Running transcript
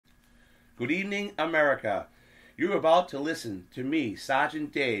Good evening, America. You're about to listen to me,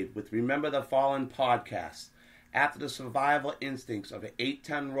 Sergeant Dave, with Remember the Fallen podcast. After the survival instincts of an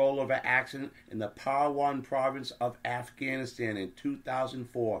 8-ton rollover accident in the Parwan province of Afghanistan in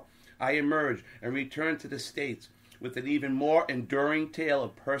 2004, I emerged and returned to the States with an even more enduring tale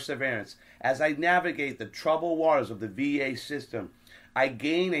of perseverance. As I navigate the troubled waters of the VA system, I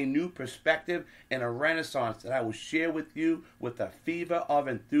gain a new perspective and a renaissance that I will share with you with the fever of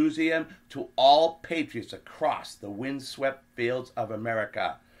enthusiasm to all patriots across the windswept fields of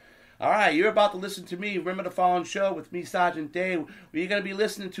America. All right, you're about to listen to me, Remember the Fallen Show, with me, Sergeant Dave, where you're going to be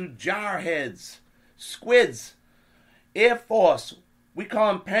listening to jarheads, squids, Air Force. We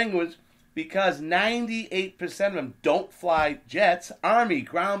call them penguins because 98% of them don't fly jets, Army,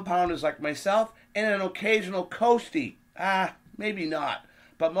 ground pounders like myself, and an occasional coastie. Maybe not.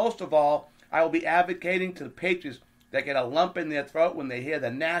 But most of all, I will be advocating to the patriots that get a lump in their throat when they hear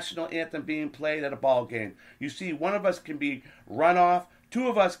the national anthem being played at a ball game. You see, one of us can be run off, two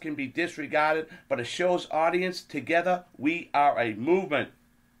of us can be disregarded, but a show's audience, together, we are a movement.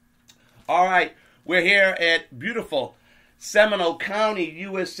 All right, we're here at beautiful Seminole County,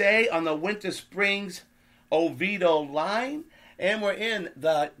 USA, on the Winter Springs Oviedo line. And we're in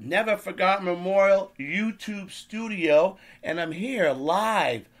the Never Forgotten Memorial YouTube studio. And I'm here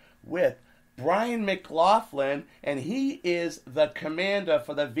live with Brian McLaughlin. And he is the commander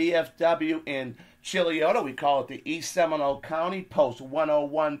for the VFW in Chiliota. We call it the East Seminole County, Post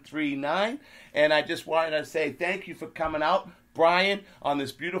 10139. And I just wanted to say thank you for coming out, Brian, on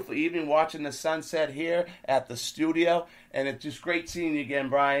this beautiful evening, watching the sunset here at the studio. And it's just great seeing you again,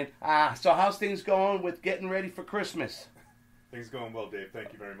 Brian. So how's things going with getting ready for Christmas? Things going well, Dave.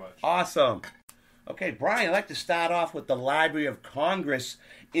 Thank you very much. Awesome. Okay, Brian, I'd like to start off with the Library of Congress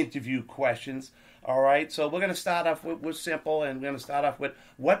interview questions. All right, so we're going to start off with simple, and we're going to start off with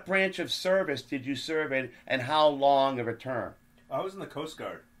what branch of service did you serve in, and how long of a term? I was in the Coast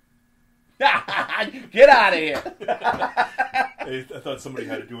Guard. Get out of here. I thought somebody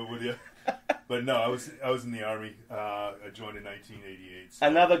had to do it with you. But no, I was in the Army. I joined in 1988. So.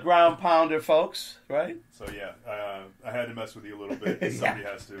 Another ground pounder, folks, right? So yeah, I had to mess with you a little bit. Somebody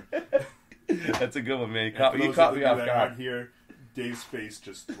has to. That's a good one, man. You caught me off guard. Here, Dave's face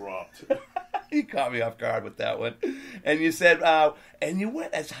just dropped. You caught me off guard with that one. And you said, and you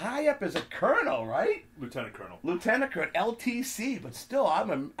went as high up as a colonel, right? Lieutenant Colonel, LTC. But still,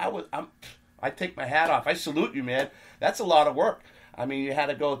 I take my hat off. I salute you, man. That's a lot of work. I mean, you had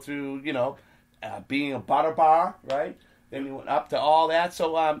to go through, being a butter bar, right? Then you went up to all that.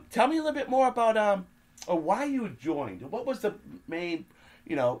 So tell me a little bit more about why you joined. What was the main,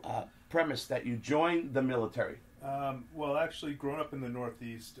 premise that you joined the military? Well, actually, growing up in the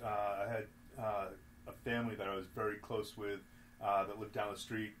Northeast, I had a family that I was very close with that lived down the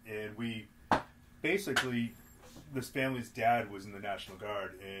street. And we basically, this family's dad was in the National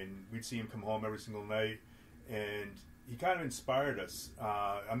Guard. And we'd see him come home every single night. And he kind of inspired us.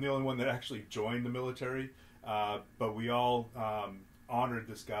 I'm the only one that actually joined the military, but we all honored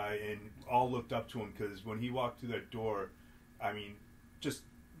this guy and all looked up to him because when he walked through that door, I mean, just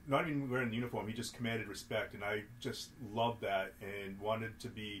not even wearing the uniform, he just commanded respect, and I just loved that and wanted to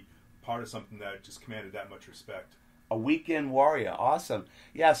be part of something that just commanded that much respect. A weekend warrior, awesome.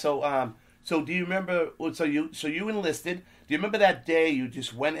 Yeah, so do you remember? So you enlisted. Do you remember that day you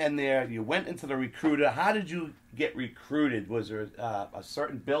just went in there? You went into the recruiter. How did you get recruited? Was there a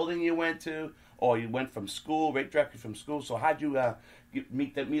certain building you went to, or you went from school, right directly from school? So how'd you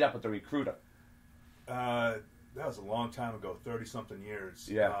meet up with the recruiter? That was a long time ago, 30-something years.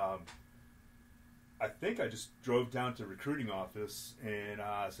 Yeah. I think I just drove down to the recruiting office and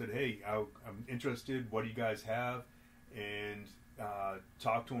said, "Hey, I'm interested. What do you guys have?" And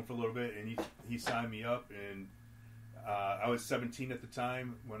talked to him for a little bit, and he signed me up. And I was 17 at the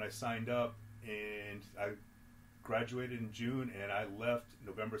time when I signed up, and I graduated in June, and I left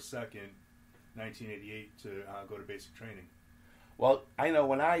November 2nd, 1988 to go to basic training. Well, I know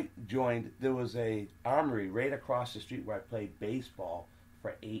when I joined, there was a armory right across the street where I played baseball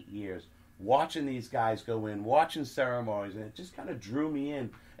for 8 years. Watching these guys go in, watching ceremonies, and it just kind of drew me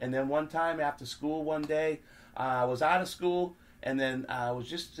in. And then one time after school one day, I was out of school, and then I was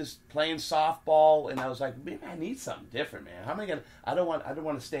just playing softball, and I was like, maybe I need something different, man. How am I gonna? I don't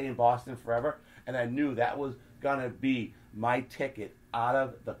want to stay in Boston forever. And I knew that was gonna be my ticket out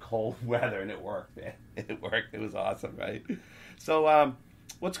of the cold weather, and it worked, man. It worked. It was awesome, right? So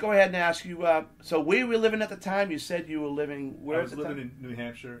let's go ahead and ask you. So where were you living at the time? You said you were living where? I was living in New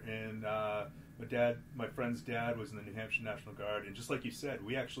Hampshire, and my friend's dad, was in the New Hampshire National Guard, and just like you said,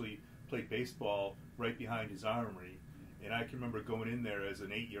 we actually played baseball right behind his armory. And I can remember going in there as an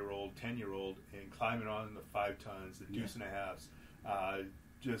 8-year-old, 10-year-old, and climbing on the 5 tons, the deuce and a halves,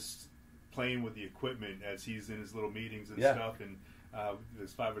 just playing with the equipment as he's in his little meetings and stuff. And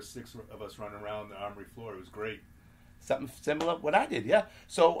there's 5 or 6 of us running around the armory floor. It was great. Something similar what I did, yeah.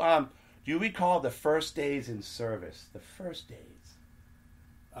 So, do you recall the first days in service? The first days.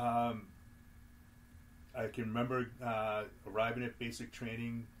 I can remember arriving at basic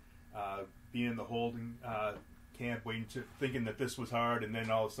training, being in the holding camp, thinking that this was hard, and then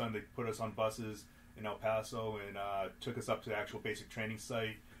all of a sudden they put us on buses in El Paso and took us up to the actual basic training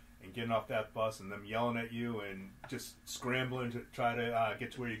site, and getting off that bus and them yelling at you and just scrambling to try to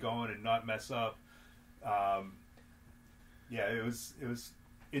get to where you're going and not mess up. It was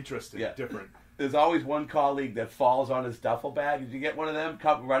interesting, different. There's always one colleague that falls on his duffel bag. Did you get one of them?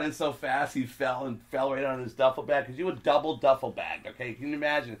 Come running so fast, he fell right on his duffel bag because you a double duffel bag. Okay, can you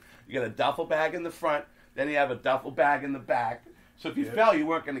imagine? You got a duffel bag in the front, then you have a duffel bag in the back. So if you fell, you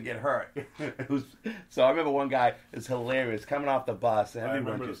weren't going to get hurt. So I remember one guy is hilarious coming off the bus. And I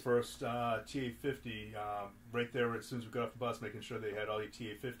remember the first TA-50 right there as soon as we got off the bus, making sure they had all your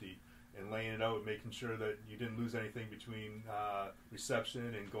TA-50 and laying it out, making sure that you didn't lose anything between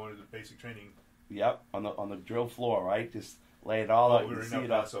reception and going to the basic training. Yep, on the drill floor, right? Just lay it all out. We were in El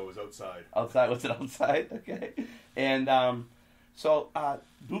Paso, it was outside. Outside, was it outside? Okay. And so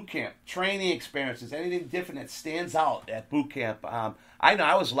boot camp, training experiences, anything different that stands out at boot camp? I know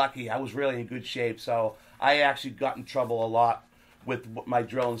I was lucky. I was really in good shape, so I actually got in trouble a lot with my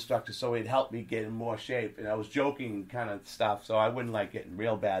drill instructor, so he'd help me get in more shape. And I was joking kind of stuff, so I wouldn't like get in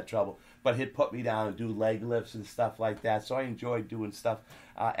real bad trouble. But he'd put me down and do leg lifts and stuff like that. So I enjoyed doing stuff,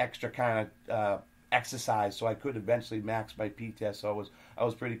 extra kind of exercise, so I could eventually max my P test. So I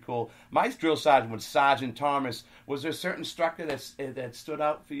was pretty cool. My drill sergeant was Sergeant Thomas. Was there a certain instructor that stood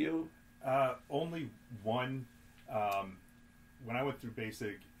out for you? Only one. When I went through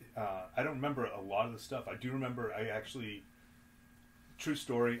basic, I don't remember a lot of the stuff. I do remember true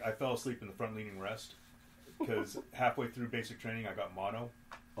story, I fell asleep in the front leaning rest because halfway through basic training I got mono.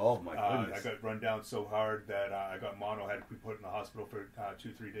 Oh my goodness. I got run down so hard that I got mono, had to be put in the hospital for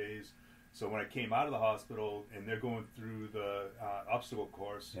 2-3 days. So when I came out of the hospital and they're going through the obstacle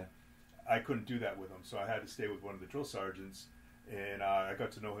course, I couldn't do that with them. So I had to stay with one of the drill sergeants, and I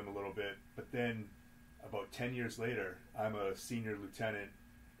got to know him a little bit. But then about 10 years later, I'm a senior lieutenant,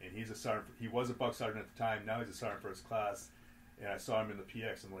 and he's a sergeant. He was a buck sergeant at the time. Now he's a sergeant first class. And I saw him in the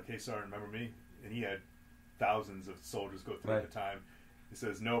PX. I'm like, "Hey, sergeant, remember me?" And he had thousands of soldiers go through at the time. He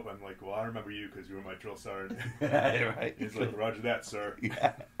says, "Nope." I'm like, "Well, I remember you because you were my drill sergeant." Right. He's like, "Roger that, sir."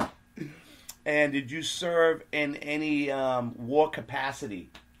 Yeah. And did you serve in any war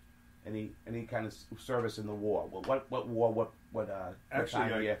capacity? Any kind of service in the war? What war?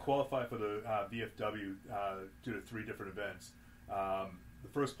 Actually, I qualified for the VFW due to 3 different events. The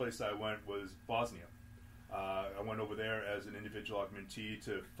first place I went was Bosnia. I went over there as an individual augmentee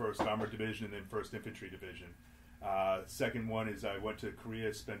to 1st Armored Division and then 1st Infantry Division. Second one is I went to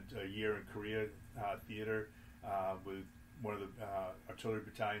Korea, spent a year in Korea theater with one of the artillery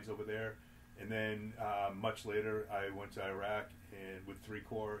battalions over there. And then much later, I went to Iraq and with 3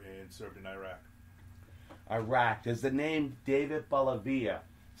 Corps and served in Iraq. Iraq. Does the name David Ballavia,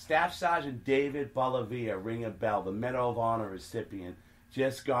 Staff Sergeant David Ballavia, ring a bell? The Medal of Honor recipient.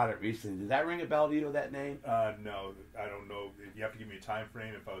 Just got it recently. Does that ring a bell to you, that name? No, I don't know. You have to give me a time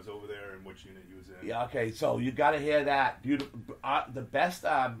frame if I was over there and which unit he was in. Yeah, okay. So you got to hear that. Beautiful. The best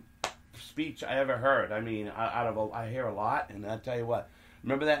speech I ever heard. I mean, I hear a lot, and I'll tell you what.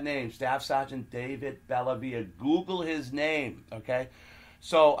 Remember that name, Staff Sergeant David Ballavia. Google his name, okay?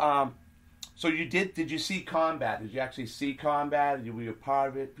 So, so you did you see combat? Did you actually see combat? Were you a part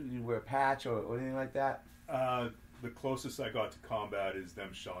of it? You were a patch or anything like that? The closest I got to combat is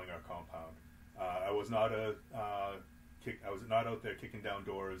them shelling our compound. I was not I was not out there kicking down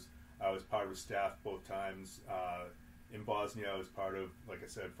doors. I was part of the staff both times. In Bosnia, I was part of, like I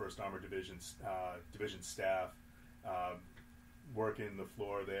said, 1st Armored Division staff, working the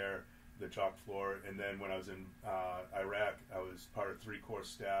floor there, the chalk floor. And then when I was in Iraq, I was part of 3 Corps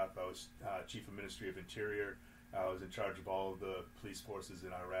staff. I was Chief of Ministry of Interior. I was in charge of all of the police forces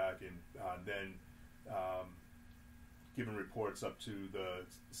in Iraq, and then giving reports up to the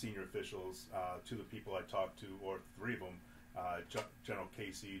senior officials, to the people I talked to, or 3 of them, General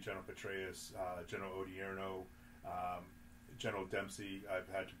Casey, General Petraeus, General Odierno, General Dempsey. I've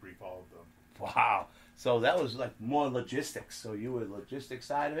had to brief all of them. Wow. So that was like more logistics. So you were the logistics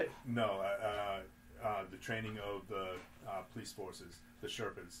side of it? No, the training of the police forces, the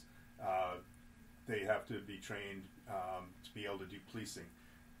Sherpas. They have to be trained to be able to do policing.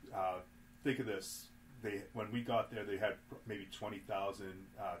 Think of this. when we got there, they had maybe 20,000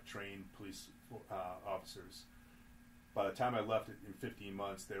 trained police officers. By the time I left it in 15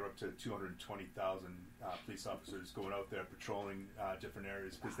 months, they were up to 220,000 police officers going out there patrolling different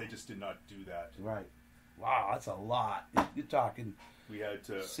areas because they just did not do that. Right. Wow, that's a lot. You're talking. We had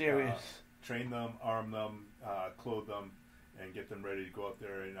to serious. Train them, arm them, clothe them, and get them ready to go out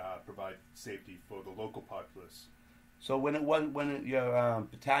there and provide safety for the local populace. So when your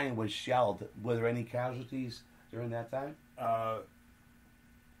battalion was shelled, were there any casualties during that time?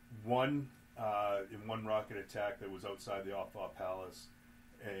 One in one rocket attack that was outside the Alpha Palace,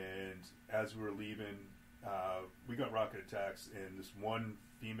 and as we were leaving, we got rocket attacks, and this one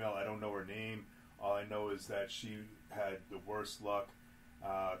female, I don't know her name, all I know is that she had the worst luck.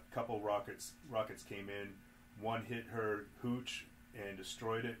 A couple rockets came in, one hit her hooch and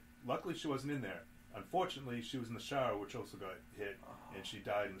destroyed it. Luckily she wasn't in there. Unfortunately she was in the shower, which also got hit, and she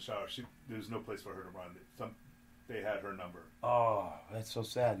died in the shower. There was no place for her to run. They had her number. Oh, that's so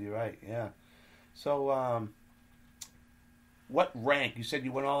sad. You're right, yeah. So, what rank? You said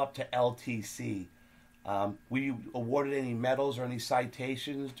you went all up to LTC. Were you awarded any medals or any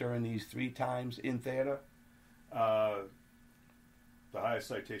citations during these 3 times in theater? The highest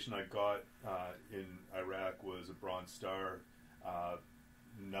citation I got in Iraq was a Bronze Star.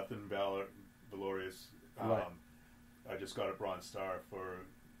 Nothing valorous. Right. I just got a Bronze Star for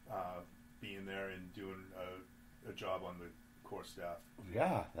being there and doing a job on the Corps staff.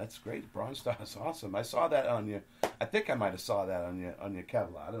 Yeah, that's great. Bronze Star is awesome. I saw that on your. I think I might have saw that on your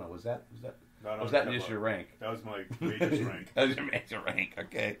Kevlar. I don't know. Was that just your rank? That was my major's rank. That was your major rank.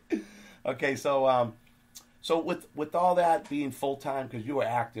 Okay. Okay. So with all that being full time, because you were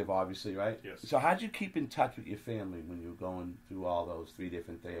active, obviously, right? Yes. So how'd you keep in touch with your family when you were going through all those 3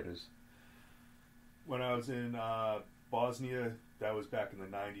 different theaters? When I was in Bosnia, that was back in the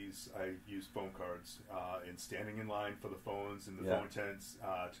 90s, I used phone cards and standing in line for the phones and the phone tents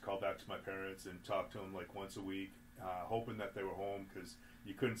to call back to my parents and talk to them like once a week, hoping that they were home because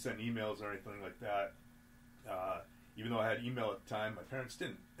you couldn't send emails or anything like that. Even though I had email at the time, my parents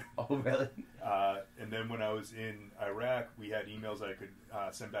didn't. Oh, really? And then when I was in Iraq, we had emails I could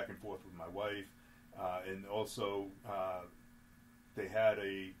send back and forth with my wife. And also, they had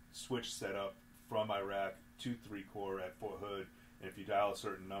a switch set up from Iraq to 3 Corps at Fort Hood. And if you dial a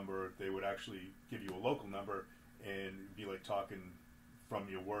certain number, they would actually give you a local number and be like talking from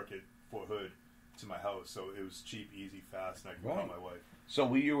your work at Fort Hood to my house. So it was cheap, easy, fast, and I could call my wife. So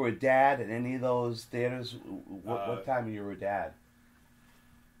were you a dad at any of those theaters? What time were you a dad?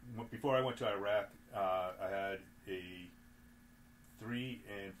 Before I went to Iraq, I had a 3-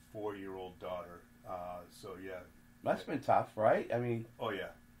 and 4-year-old daughter. So yeah, that's been tough, right? I mean, oh yeah,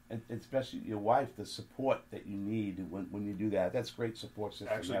 and especially your wife, the support that you need when you do that. That's great support system.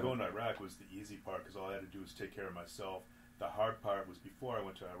 Actually, going to Iraq was the easy part because all I had to do was take care of myself. The hard part was before I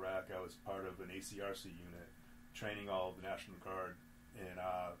went to Iraq, I was part of an ACRC unit, training all of the National Guard and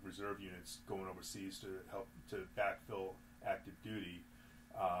reserve units going overseas to help to backfill active duty.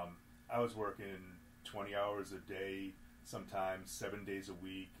 I was working 20 hours a day, sometimes 7 days a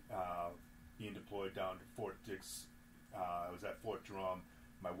week, being deployed down to Fort Dix. I was at Fort Drum.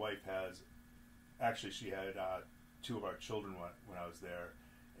 My wife she had 2 of our children when I was there,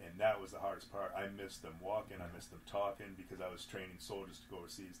 and that was the hardest part. I missed them walking, I missed them talking because I was training soldiers to go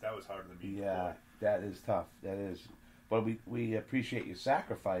overseas. That was harder than being deployed. That is tough. That is. But we appreciate your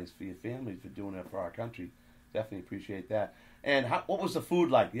sacrifice for your family for doing it for our country. Definitely appreciate that. And what was the food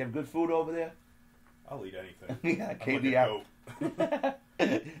like? You have good food over there? I'll eat anything. Yeah, KBR.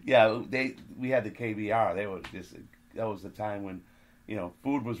 Yeah, we had the KBR. That was the time when,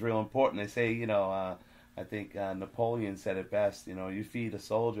 food was real important. They say, I think Napoleon said it best. You feed a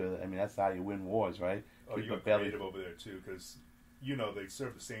soldier. I mean, that's how you win wars, right? Oh, you're creative over there too, because they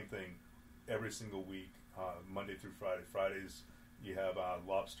serve the same thing every single week, Monday through Friday. Fridays you have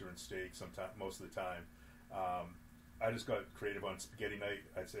lobster and steak. Most of the time. I just got creative on spaghetti night.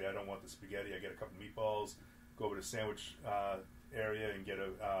 I'd say I don't want the spaghetti. I get a couple meatballs, go over to the sandwich area and get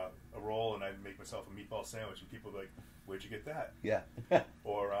a roll, and I make myself a meatball sandwich. And people are like, "Where'd you get that?" Yeah.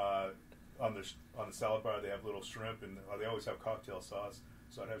 Or on the salad bar, they have little shrimp, and they always have cocktail sauce.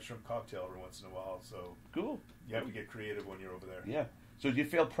 So I'd have shrimp cocktail every once in a while. So cool. You have to get creative when you're over there. Yeah. So do you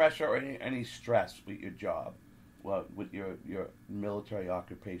feel pressure or any stress with your job, with your military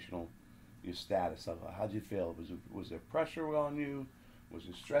occupational? Your status of how did you feel? Was there pressure on you? Was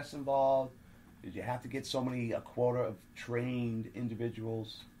there stress involved? Did you have to get a quota of trained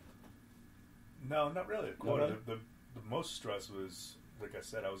individuals? No, not really a quota. No? The most stress was, like I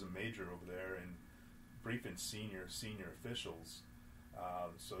said, I was a major over there and briefing senior officials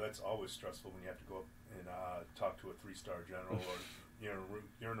So that's always stressful when you have to go up and talk to a 3-star general, or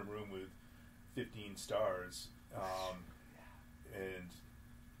you're in a room with 15 stars, and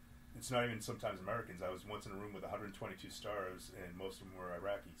it's not even sometimes Americans. I was once in a room with 122 stars, and most of them were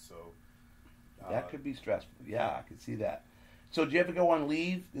Iraqi. So that could be stressful. Yeah, I could see that. So did you ever go on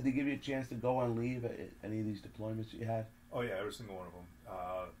leave? Did they give you a chance to go on leave at any of these deployments that you had? Oh yeah, every single one of them.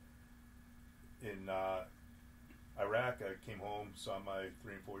 In Iraq, I came home, saw my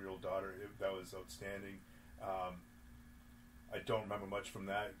 3 and 4-year-old daughter. That was outstanding. I don't remember much from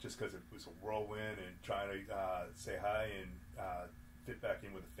that, just because it was a whirlwind and trying to say hi and fit back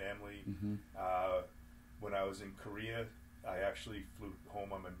in with the family. Mm-hmm. When I was in Korea, I actually flew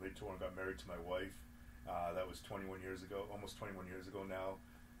home on my mid-tour and got married to my wife. That was 21 years ago, almost 21 years ago now.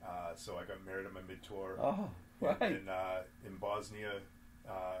 So I got married on my mid-tour. Oh, right. And in Bosnia,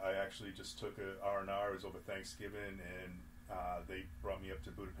 I actually just took a R&R. It was over Thanksgiving, and they brought me up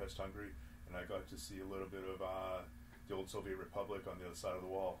to Budapest, Hungary, and I got to see a little bit of the old Soviet Republic on the other side of the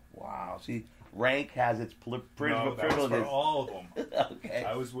wall. Wow. See, rank has its privileges. No, that was for all of them. Okay.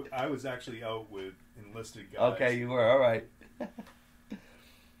 I was actually out with enlisted guys. Okay, you were. All right.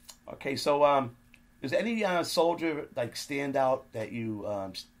 Okay, so does any soldier like stand out that you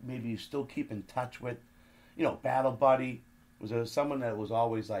maybe you still keep in touch with? You know, battle buddy. Was there someone that was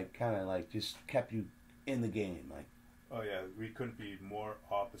always like kind of like just kept you in the game? Like, oh yeah, we couldn't be more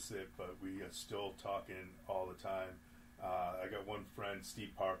opposite, but we are still talking all the time. I got one friend,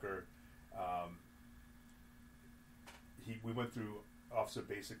 Steve Parker. We went through officer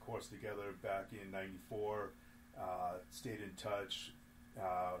basic course together back in '94. Stayed in touch.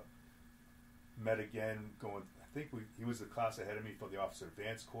 Met again. I think he was the class ahead of me for the officer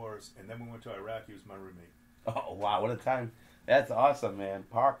advanced course, and then we went to Iraq. He was my roommate. oh wow, what a time! That's awesome, man.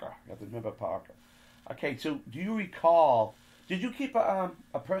 Parker, I have to remember Parker. Okay, so do you recall? Did you keep a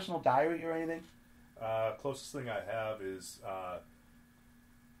personal diary or anything? Closest thing I have is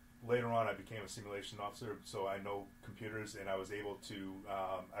later on I became a simulation officer, so I know computers, and I was able to.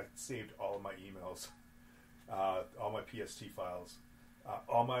 I saved all of my emails, all my PST files,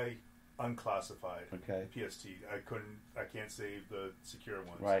 all my unclassified PST. I can't save the secure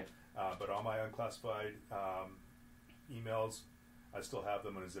ones. Right. But all my unclassified emails, I still have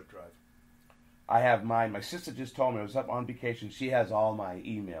them in a zip drive. I have mine. My sister just told me I was up on vacation. She has all my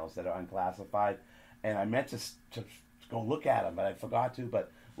emails that are unclassified, and I meant to go look at them, but I forgot to.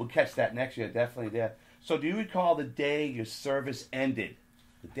 But we'll catch that next year. Definitely there. So, do you recall the day your service ended?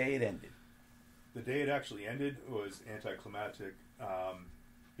 The day it ended. The day it actually ended was anticlimactic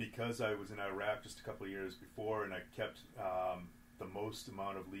because I was in Iraq just a couple of years before, and I kept the most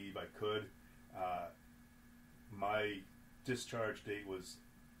amount of leave I could. My discharge date was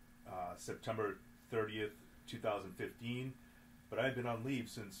September 30th, 2015, but I had been on leave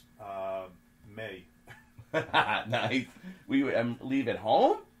since May. Nice. We leave at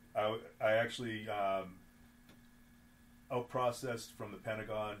home? I actually out-processed from the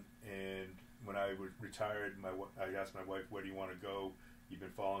Pentagon, and when I retired, I asked my wife, where do you want to go? You've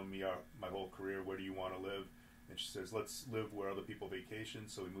been following me my whole career. Where do you want to live? And she says, let's live where other people vacation.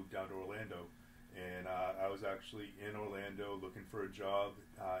 So we moved down to Orlando. And I was actually in Orlando looking for a job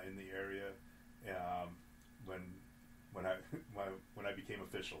in the area when I became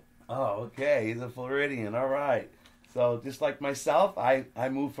official. Oh, okay. He's a Floridian. All right. So just like myself, I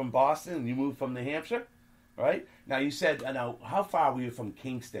moved from Boston, and you moved from New Hampshire, right? Now you said, now how far were you from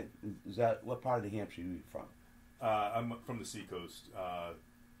Kingston? Is that what part of New Hampshire are you from? I'm from the seacoast,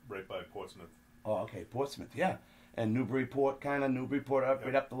 right by Portsmouth. Oh, okay, Portsmouth, yeah. And Newburyport, up,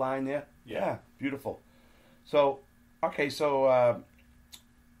 right up the line there? Yeah, beautiful. So, okay, so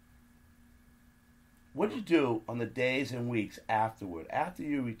what did you do on the days and weeks afterward? After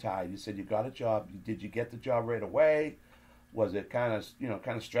you retired, you said you got a job. Did you get the job right away? Was it kind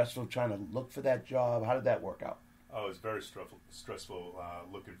of stressful trying to look for that job? How did that work out? Oh, it was very stressful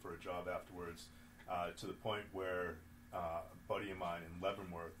looking for a job afterwards, to the point where a buddy of mine in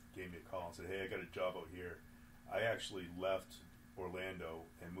Leavenworth gave me a call and said, hey, I got a job out here. I actually left Orlando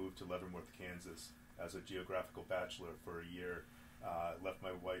and moved to Leavenworth, Kansas as a geographical bachelor for a year. Left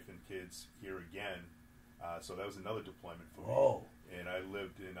my wife and kids here again. So that was another deployment for me. Oh. And I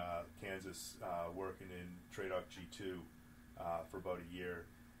lived in Kansas working in TRADOC G2 for about a year.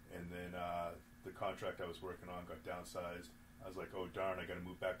 And then the contract I was working on got downsized. I was like, oh, darn, I got to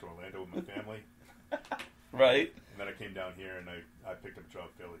move back to Orlando with my family. Right. And then I came down here and I picked up a job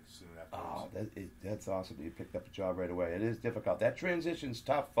fairly soon afterwards. Oh, that's awesome that you picked up a job right away. It is difficult. That transition's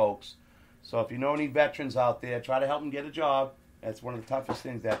tough, folks. So if you know any veterans out there, try to help them get a job. That's one of the toughest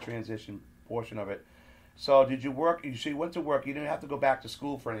things, that transition portion of it. So did you work? You went to work. You didn't have to go back to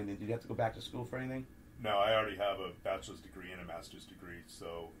school for anything. Did you have to go back to school for anything? No, I already have a bachelor's degree and a master's degree.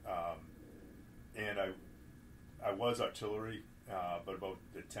 So, and I was artillery, but about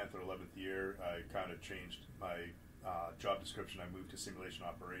the 10th or 11th year, I kind of changed my job description. I moved to simulation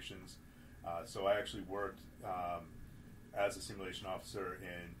operations. So I actually worked as a simulation officer,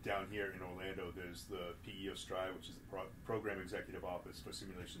 and down here in Orlando, there's the PEO STRI, which is the Program Executive Office for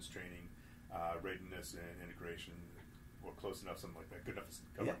Simulations Training, Readiness, and Integration, or close enough, something like that. Good enough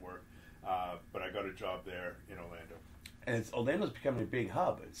for government work. But I got a job there in Orlando. And Orlando's becoming a big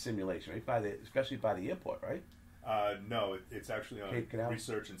hub in simulation, right? Especially by the airport, right? No, it's actually on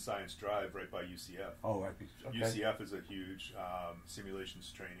Research and Science Drive right by UCF. Oh, right. Okay. UCF is a huge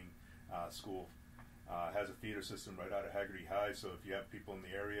simulations training school. Has a feeder system right out of Haggerty High, so if you have people in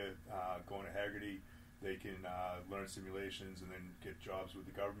the area going to Haggerty, they can learn simulations and then get jobs with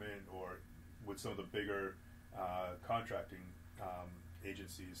the government or with some of the bigger contracting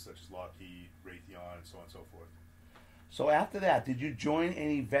agencies such as Lockheed, Raytheon, and so on and so forth. So after that, did you join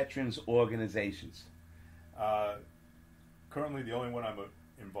any veterans organizations? Currently, the only one I'm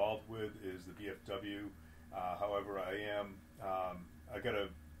involved with is the VFW. However, I got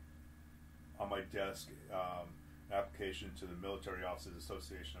on my desk an application to the Military Officers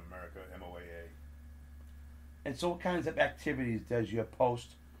Association of America, MOAA. And so what kinds of activities does your post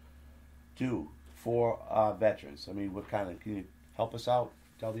do for veterans? I mean, can you help us out?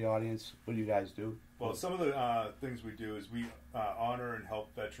 Tell the audience, what do you guys do? Well, some of the things we do is we honor and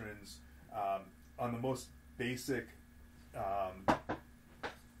help veterans on the most basic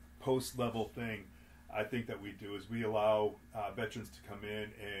post-level thing. I think that we do is we allow veterans to come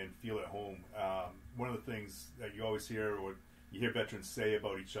in and feel at home. One of the things that you always hear or you hear veterans say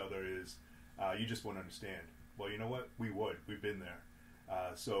about each other is, you just won't understand. Well, you know what? We would. We've been there.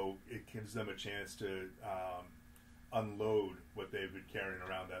 So it gives them a chance to unload what they've been carrying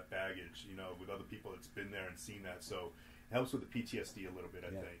around, that baggage, with other people that's been there and seen that. So it helps with the PTSD a little bit,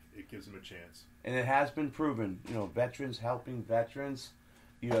 I think. It gives them a chance. And it has been proven, veterans helping veterans,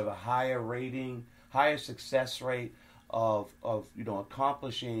 you have a higher rating, higher success rate of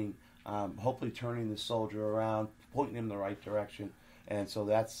accomplishing, hopefully turning the soldier around, pointing him in the right direction. And so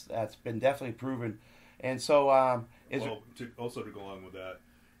that's been definitely proven. And so, to go along with that,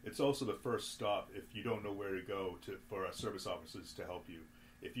 it's also the first stop if you don't know where to go for our service officers to help you.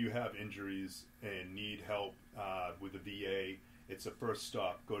 If you have injuries and need help with the VA, it's the first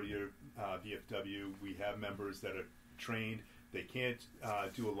stop. Go to your VFW. We have members that are trained. They can't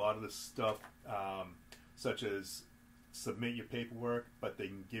do a lot of the stuff such as submit your paperwork, but they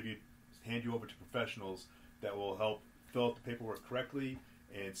can hand you over to professionals that will help fill out the paperwork correctly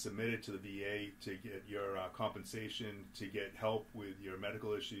and submit it to the VA to get your compensation, to get help with your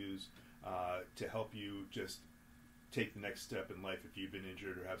medical issues, to help you just take the next step in life if you've been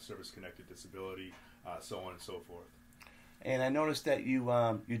injured or have service-connected disability, so on and so forth. And I noticed that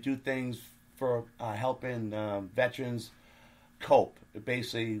you do things for helping veterans cope,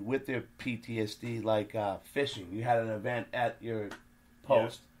 basically, with their PTSD, like fishing. You had an event at your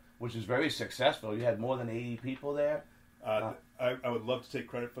post, which is very successful. You had more than 80 people there. I would love to take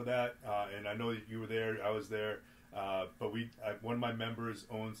credit for that, and I know that you were there, I was there, but one of my members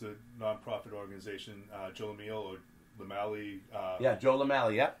owns a nonprofit organization, Joe Lamalley. Joe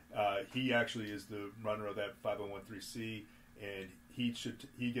Lamalley, he actually is the runner of that 501(c), and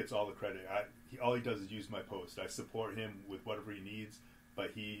he gets all the credit. All he does is use my post. I support him with whatever he needs,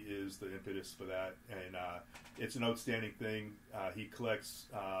 but he is the impetus for that, and it's an outstanding thing. He collects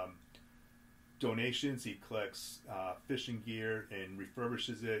donations, he collects fishing gear and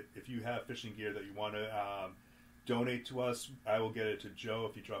refurbishes it. If you have fishing gear that you want to donate to us, I will get it to Joe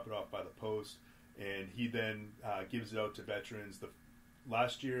if you drop it off by the post, and he then gives it out to veterans.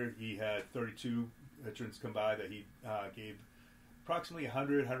 Last year he had 32 veterans come by that he gave approximately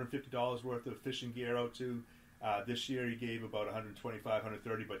 $100, $150 worth of fishing gear out to. This year he gave about $125,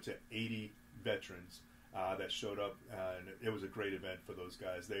 $130, but to 80 veterans that showed up, and it was a great event for those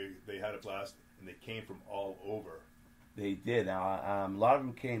guys. They had a blast, and they came from all over. They did. A lot of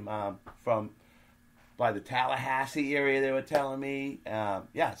them came from by the Tallahassee area, they were telling me.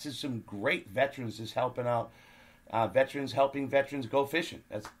 It's just some great veterans just helping out. Veterans helping veterans go fishing.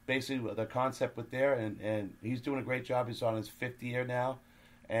 That's basically the concept with there, and he's doing a great job. He's on his 5th year now,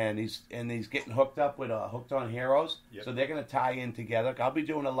 and he's getting hooked up with Hooked on Heroes. Yep. So they're going to tie in together. I'll be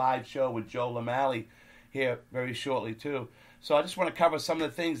doing a live show with Joe Lamalley here very shortly too. So I just want to cover some of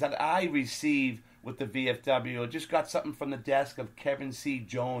the things that I receive with the VFW. I just got something from the desk of Kevin C.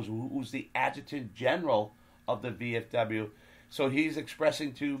 Jones, who's the Adjutant General of the VFW. So he's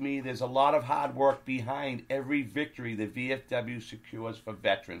expressing to me there's a lot of hard work behind every victory the VFW secures for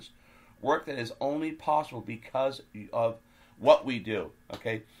veterans. Work that is only possible because of what we do.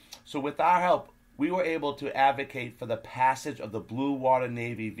 Okay, so with our help, we were able to advocate for the passage of the Blue Water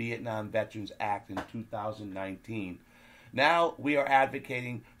Navy Vietnam Veterans Act in 2019. Now we are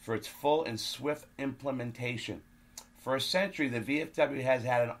advocating for its full and swift implementation. For a century, the VFW has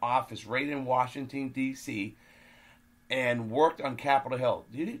had an office right in Washington, D.C., and worked on Capitol Hill.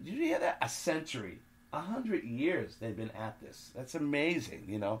 Did you hear that? A century. 100 years they've been at this. That's amazing,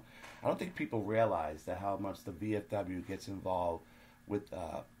 you know. I don't think people realize that how much the VFW gets involved with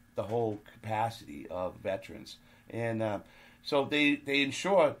the whole capacity of veterans. And so they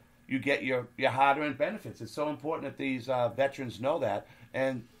ensure you get your hard-earned benefits. It's so important that these veterans know that.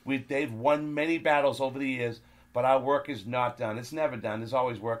 And they've won many battles over the years, but our work is not done. It's never done. There's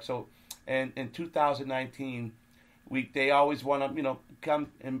always work. So, and in 2019, they always want to, come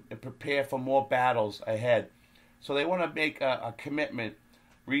and prepare for more battles ahead. So they want to make a commitment,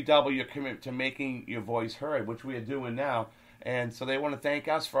 redouble your commitment to making your voice heard, which we are doing now. And so they want to thank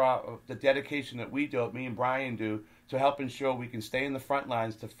us for the dedication that we do, me and Brian do, to help ensure we can stay in the front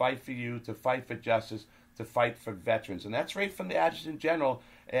lines to fight for you, to fight for justice, to fight for veterans. And that's right from the Adjutant General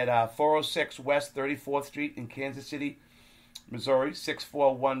at 406 West 34th Street in Kansas City, Missouri,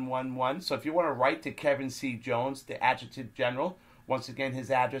 64111. So if you want to write to Kevin C. Jones, the Adjutant General, once again,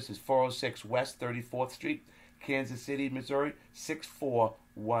 his address is 406 West 34th Street, Kansas City, Missouri,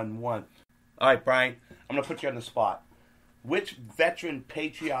 6411. All right, Brian, I'm going to put you on the spot. Which veteran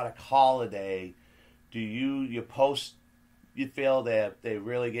patriotic holiday do your Post, you feel that they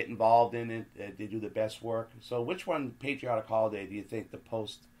really get involved in it, they do the best work? So which one patriotic holiday do you think the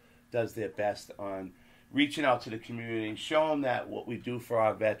Post does their best on reaching out to the community, showing that what we do for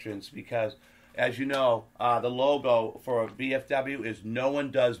our veterans? Because, as you know, the logo for VFW is no one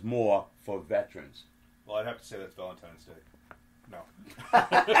does more for veterans. Well, I'd have to say that's Valentine's Day. No.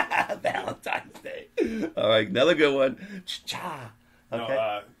 Valentine's Day. All right, another good one. Cha. Okay.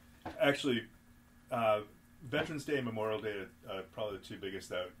 No, actually, Veterans Day and Memorial Day are probably the two biggest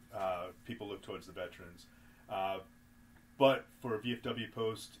that people look towards the veterans. But for VFW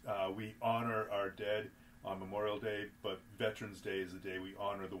Post, we honor our dead on Memorial Day, but Veterans Day is the day we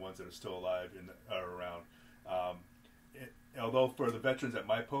honor the ones that are still alive and are around. Although for the veterans at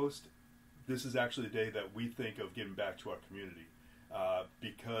my post, this is actually the day that we think of giving back to our community,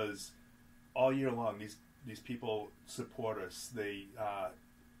 because all year long these people support us. They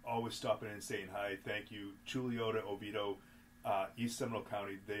always stopping in and saying hi, thank you. Chuliota, Oviedo, East Seminole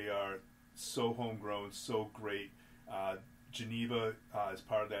County, they are so homegrown, so great. Geneva is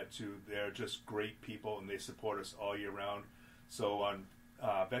part of that too. They're just great people, and they support us all year round. So on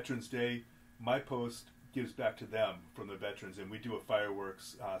Veterans Day, my post gives back to them from the veterans, and we do a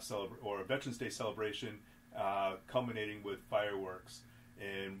fireworks or a Veterans Day celebration culminating with fireworks.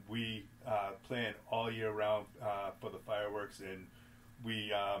 And we plan all year round for the fireworks, and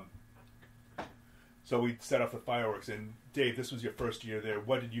we set off the fireworks. And Dave, this was your first year there.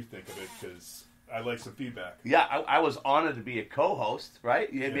 What did you think of it? Because I'd like some feedback. Yeah, I was honored to be a co-host,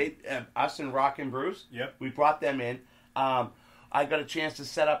 right? You made us and Rock and Bruce. Yep. We brought them in. I got a chance to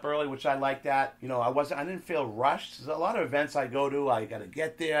set up early, which I liked that. I didn't feel rushed. There's a lot of events I go to, I got to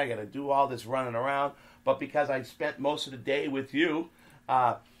get there, I got to do all this running around. But because I spent most of the day with you,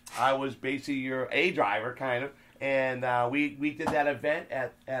 I was basically your A driver, kind of. And we did that event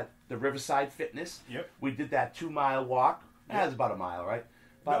at the Riverside Fitness. Yep. We did that 2-mile walk. That was about a mile, right?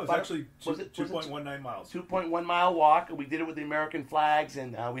 No, it was actually 2.19 miles. 2.1 mile walk. We did it with the American flags,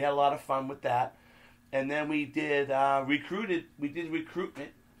 and we had a lot of fun with that. And then we did recruitment.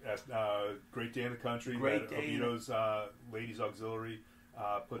 Great Day in the Country that Oviedo's Ladies Auxiliary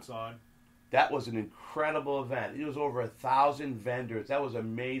puts on. That was an incredible event. It was over 1,000 vendors. That was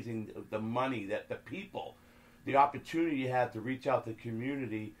amazing. The money, that the people, the opportunity you had to reach out to the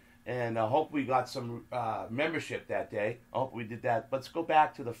community. And I hope we got some membership that day. I hope we did that. Let's go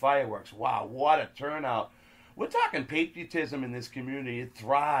back to the fireworks. Wow, what a turnout. We're talking patriotism in this community. It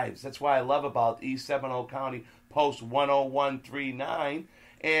thrives. That's why I love about East Seminole County Post 10139.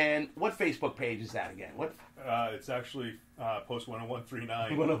 And what Facebook page is that again? It's actually Post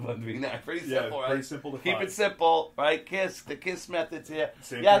 10139. 10139. Pretty simple, right? Pretty simple to Keep find. it simple, right? The KISS method's here.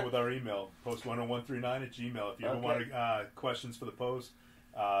 Same thing with our email, post10139@gmail. If you ever want questions for the Post,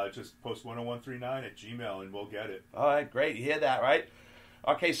 just post 10139 at Gmail, and we'll get it. All right, great. You hear that, right?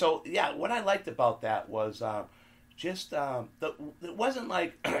 Okay, so what I liked about that was it wasn't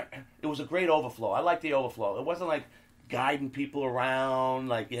like it was a great overflow. I like the overflow. It wasn't like guiding people around.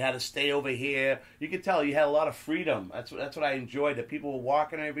 Like you had to stay over here. You could tell you had a lot of freedom. That's what I enjoyed. That people were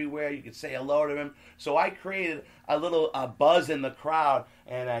walking everywhere. You could say hello to them. So I created a little buzz in the crowd,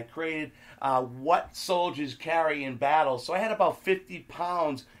 and I created what soldiers carry in battle. So I had about 50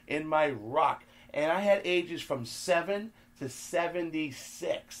 pounds in my ruck, and I had ages from 7 to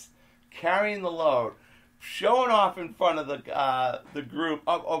 76 carrying the load, showing off in front of the group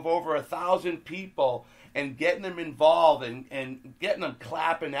of over 1,000 people, and getting them involved and getting them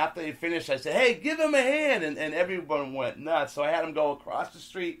clapping. After they finished, I said, hey, give them a hand, and everyone went nuts. So I had them go across the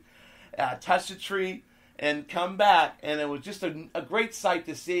street, touch the tree, and come back, and it was just a great sight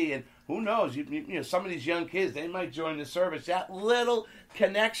to see. And who knows, you know, some of these young kids, they might join the service. That little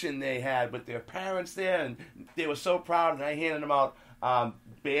connection they had with their parents there, and they were so proud, and I handed them out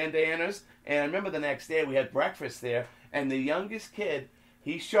bandanas. And I remember the next day we had breakfast there, and the youngest kid,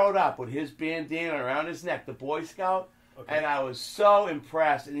 he showed up with his bandana around his neck, the Boy Scout, and I was so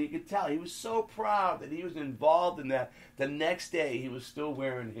impressed. And you could tell he was so proud that he was involved in that. The next day, he was still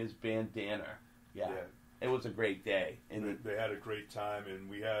wearing his bandana. Yeah. It was a great day. And they had a great time, and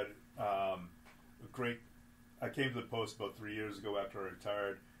we had a great... I came to the Post about 3 years ago after I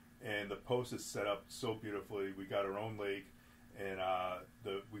retired, and the Post is set up so beautifully. We got our own lake, and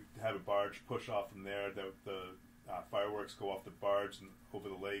we have a barge push off from there. The fireworks go off the barge and over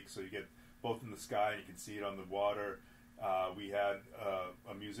the lake, so you get both in the sky and you can see it on the water. We had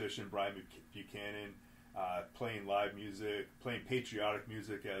a musician, Brian Buchanan, playing live music, playing patriotic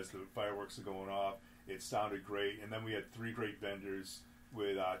music as the fireworks are going off. It sounded great. And then we had 3 great vendors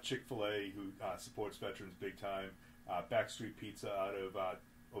with Chick-fil-A, who supports veterans big time, Backstreet Pizza out of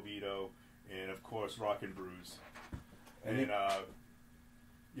Oviedo, and of course Rock and Brews. And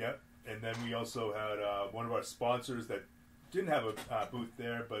and then we also had one of our sponsors that didn't have a booth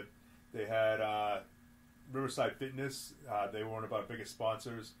there, but they had Riverside Fitness. They were one of our biggest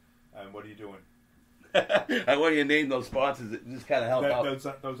sponsors. And what are you doing? I want you to name those sponsors that just kind of help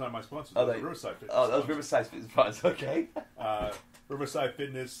out. Those aren't my sponsors. Oh, those are Riverside Fitness. Oh, those Riverside Fitness sponsors. Okay. Riverside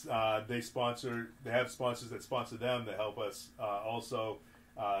Fitness, they have sponsors that sponsor them that help us also.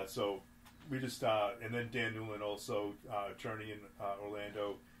 So we just, and then Dan Newland also, attorney in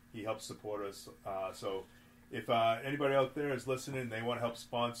Orlando, he helps support us. So if anybody out there is listening and they want to help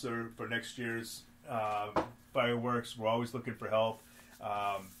sponsor for next year's fireworks, we're always looking for help.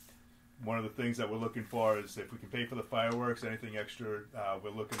 One of the things that we're looking for is if we can pay for the fireworks, anything extra, we're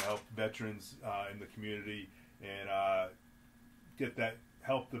looking to help veterans in the community and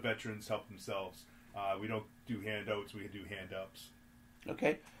help the veterans help themselves. We don't do handouts, we do hand-ups.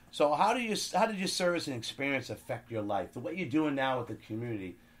 Okay. So how did your service and experience affect your life? The way you're doing now with the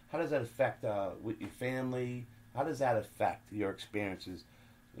community, how does that affect with your family? How does that affect your experiences,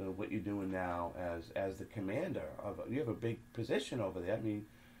 what you're doing now as the commander? You have a big position over there. I mean,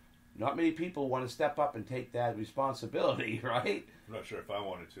 not many people want to step up and take that responsibility, right? I'm not sure if I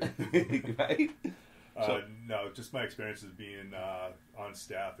wanted to. Right? No, just my experiences being on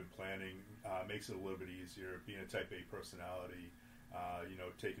staff and planning makes it a little bit easier. Being a Type A personality,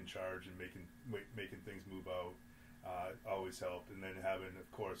 taking charge and making things move out always helped. And then having, of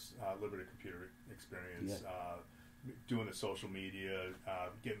course, limited computer experience, doing the social media,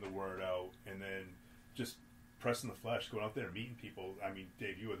 getting the word out, and then just pressing the flesh, going out there and meeting people. I mean,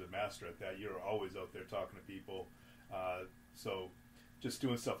 Dave, you were the master at that. You're always out there talking to people. So just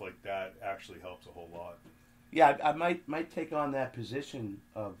doing stuff like that actually helps a whole lot. Yeah, I might take on that position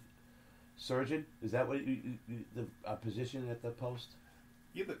of surgeon. Is that what the position at the Post?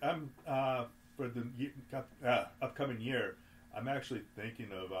 Yeah, but I'm for the upcoming year. I'm actually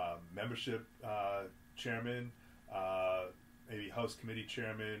thinking of membership chairman, maybe House Committee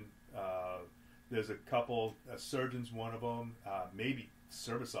chairman. There's a couple. Surgeon's one of them. Maybe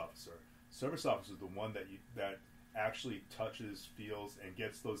service officer. Service officer is the one that actually touches, feels, and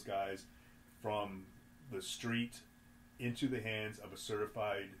gets those guys from the street into the hands of a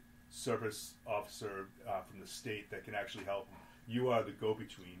certified service officer from the state that can actually help them. You are the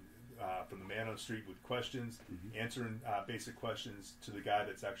go-between from the man on the street with questions, answering basic questions, to the guy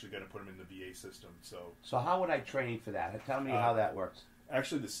that's actually going to put them in the VA system. So how would I train for that? Tell me how that works.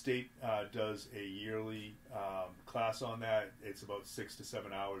 Actually, the state does a yearly class on that. It's about 6 to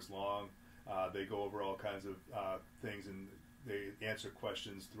 7 hours long. They go over all kinds of things, and they answer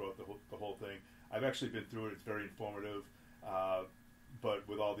questions throughout the whole thing. I've actually been through it. It's very informative. But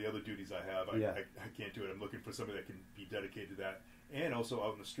with all the other duties I have, I can't do it. I'm looking for somebody that can be dedicated to that. And also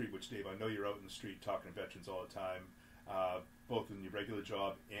out in the street, which, Dave, I know you're out in the street talking to veterans all the time, both in your regular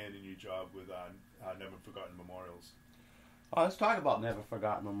job and in your job with Never Forgotten Memorials. Let's talk about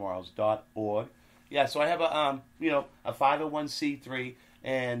neverforgottenmemorials.org. Yeah, so I have a 501c3,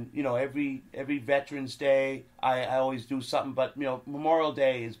 and every Veterans Day I always do something. But Memorial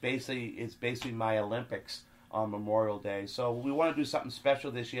Day is basically my Olympics on Memorial Day. So we want to do something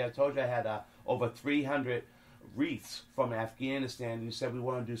special this year. I told you I had over 300 wreaths from Afghanistan. You said we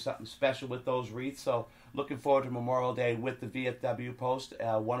want to do something special with those wreaths. So looking forward to Memorial Day with the VFW Post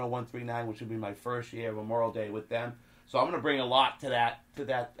 10139, which will be my first year Memorial Day with them. So I'm going to bring a lot to that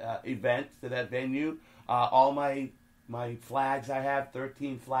event, to that venue. All my flags I have,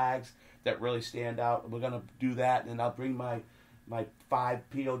 13 flags that really stand out. We're going to do that, and I'll bring my 5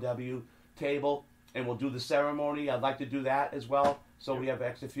 POW table, and we'll do the ceremony. I'd like to do that as well, so we have an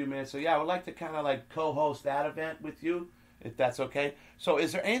extra few minutes. So yeah, I would like to kind of like co-host that event with you, if that's okay. So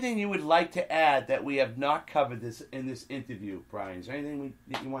is there anything you would like to add that we have not covered in this interview, Brian? Is there anything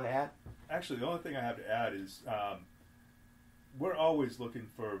that you want to add? Actually, the only thing I have to add is we're always looking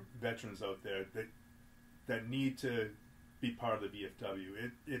for veterans out there that need to be part of the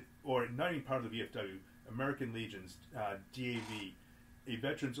VFW. Or not even part of the VFW, American Legions, DAV, a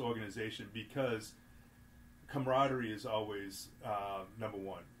veterans organization, because camaraderie is always number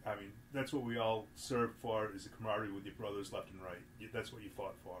one. I mean, that's what we all serve for, is a camaraderie with your brothers left and right. That's what you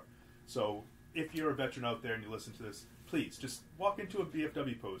fought for. So if you're a veteran out there and you listen to this, please just walk into a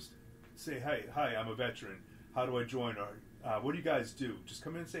VFW post. Say, hi, I'm a veteran. How do I join? Or what do you guys do? Just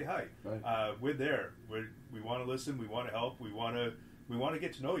come in and say hi. Right. We're there. We want to listen. We want to help. We want to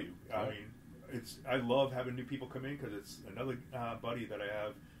get to know you. Right. I mean, I love having new people come in, because it's another buddy that I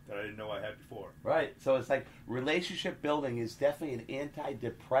have that I didn't know I had before. Right. So it's like relationship building is definitely an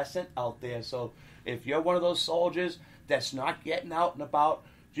antidepressant out there. So if you're one of those soldiers that's not getting out and about,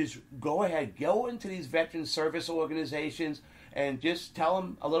 just go ahead, go into these veteran service organizations and just tell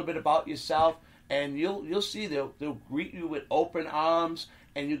them a little bit about yourself. And you'll see they'll greet you with open arms,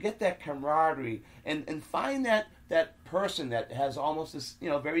 and you get that camaraderie, and find that person that has almost this,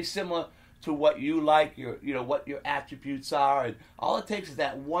 very similar to what you like, what your attributes are, and all it takes is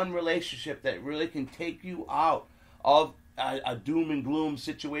that one relationship that really can take you out of a doom and gloom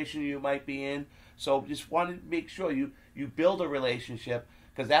situation you might be in. So just want to make sure you build a relationship,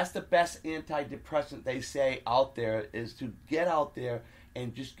 because that's the best antidepressant they say out there, is to get out there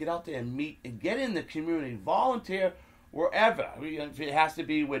and just get out there and meet and get in the community, volunteer wherever. I mean, if it has to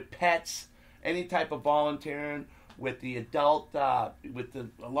be with pets, any type of volunteering, with the adult, with a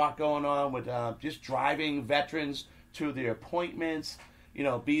lot going on, with just driving veterans to their appointments,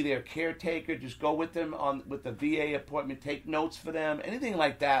 be their caretaker, just go with them with the VA appointment, take notes for them, anything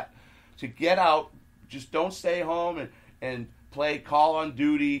like that, to get out. Just don't stay home and play Call on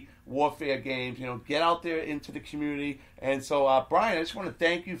Duty warfare games. Get out there into the community. And so, Brian, I just want to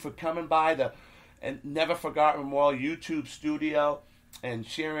thank you for coming by the Never Forgotten Memorial YouTube studio and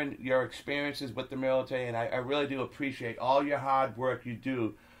sharing your experiences with the military. And I really do appreciate all your hard work you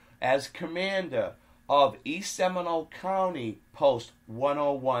do as commander of East Seminole County Post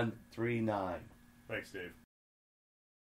 10139. Thanks, Dave.